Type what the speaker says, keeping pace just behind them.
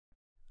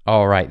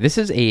All right, this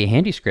is a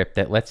handy script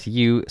that lets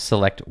you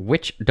select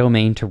which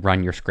domain to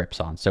run your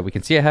scripts on. So we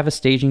can see I have a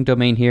staging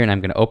domain here, and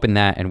I'm going to open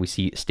that, and we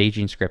see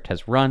staging script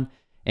has run.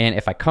 And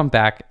if I come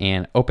back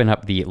and open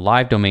up the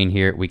live domain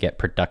here, we get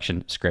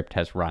production script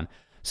has run.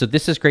 So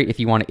this is great if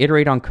you want to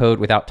iterate on code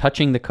without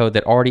touching the code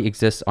that already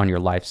exists on your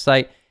live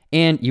site,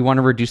 and you want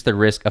to reduce the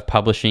risk of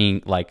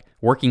publishing like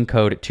working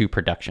code to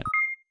production.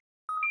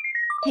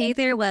 Hey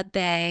there, Web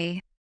Bay.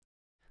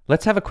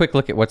 Let's have a quick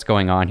look at what's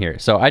going on here.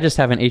 So I just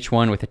have an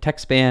H1 with a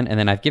text span, and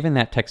then I've given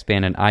that text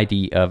span an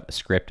ID of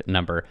script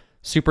number.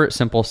 Super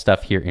simple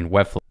stuff here in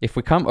Webflow. If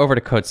we come over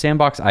to Code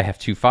Sandbox, I have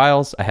two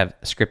files. I have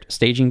script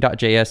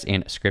staging.js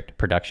and script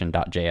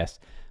production.js.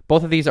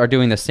 Both of these are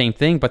doing the same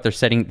thing, but they're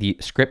setting the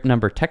script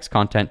number text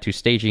content to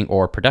staging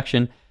or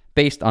production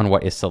based on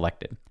what is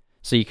selected.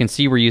 So you can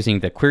see we're using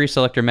the query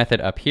selector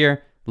method up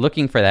here,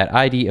 looking for that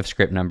ID of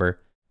script number,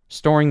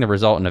 storing the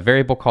result in a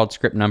variable called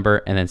script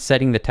number, and then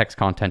setting the text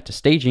content to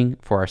staging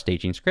for our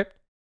staging script.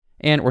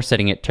 And we're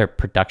setting it to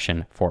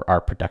production for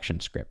our production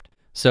script.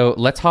 So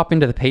let's hop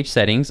into the page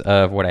settings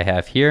of what I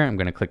have here. I'm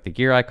going to click the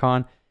gear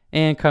icon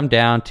and come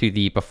down to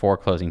the before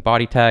closing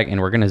body tag,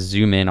 and we're going to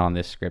zoom in on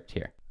this script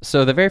here.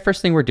 So the very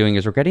first thing we're doing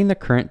is we're getting the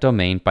current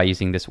domain by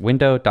using this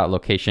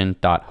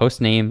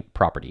window.location.hostname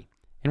property,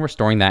 and we're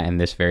storing that in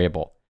this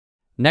variable.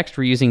 Next,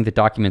 we're using the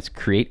document's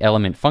create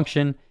element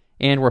function,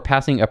 and we're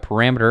passing a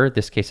parameter,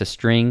 this case a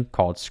string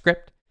called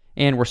script,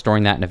 and we're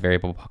storing that in a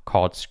variable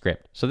called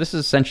script. So this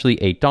is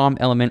essentially a DOM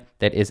element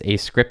that is a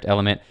script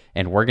element,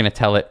 and we're going to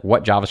tell it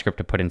what JavaScript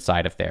to put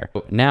inside of there.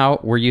 Now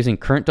we're using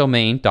current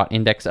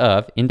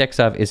domain.indexOf.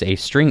 IndexOf is a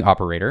string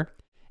operator,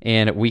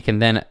 and we can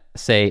then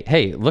say,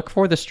 hey, look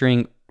for the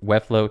string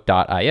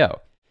webflow.io.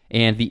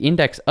 And the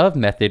indexOf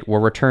method will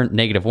return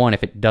 -1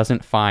 if it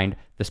doesn't find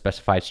the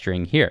specified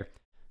string here.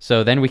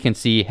 So then we can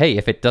see, hey,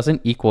 if it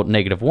doesn't equal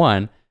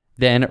 -1,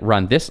 then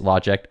run this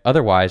logic,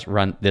 otherwise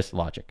run this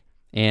logic.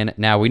 And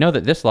now we know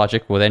that this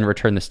logic will then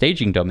return the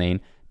staging domain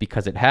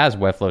because it has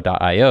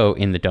webflow.io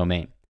in the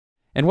domain.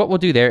 And what we'll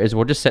do there is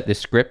we'll just set this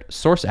script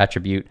source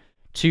attribute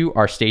to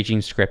our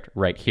staging script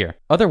right here.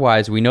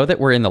 Otherwise, we know that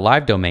we're in the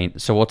live domain,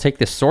 so we'll take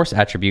this source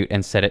attribute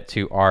and set it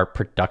to our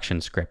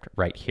production script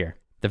right here.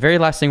 The very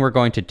last thing we're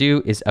going to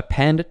do is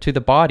append to the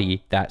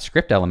body that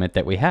script element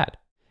that we had.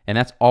 And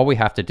that's all we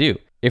have to do.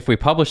 If we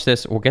publish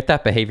this, we'll get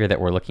that behavior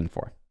that we're looking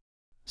for.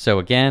 So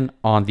again,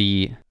 on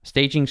the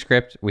staging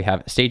script, we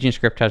have staging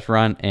script has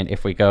run, and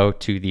if we go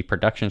to the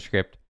production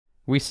script,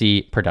 we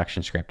see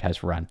production script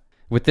has run.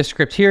 With this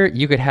script here,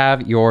 you could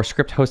have your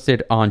script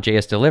hosted on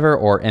JS Deliver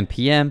or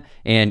NPM,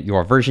 and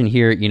your version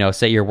here,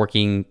 say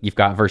you've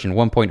got version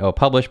 1.0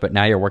 published, but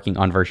now you're working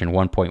on version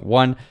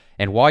 1.1.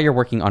 And while you're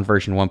working on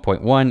version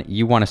 1.1,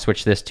 you want to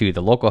switch this to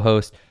the local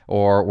host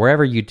or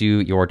wherever you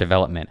do your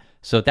development.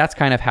 So that's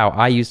kind of how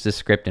I use this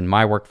script in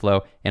my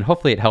workflow, and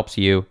hopefully it helps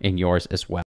you in yours as well.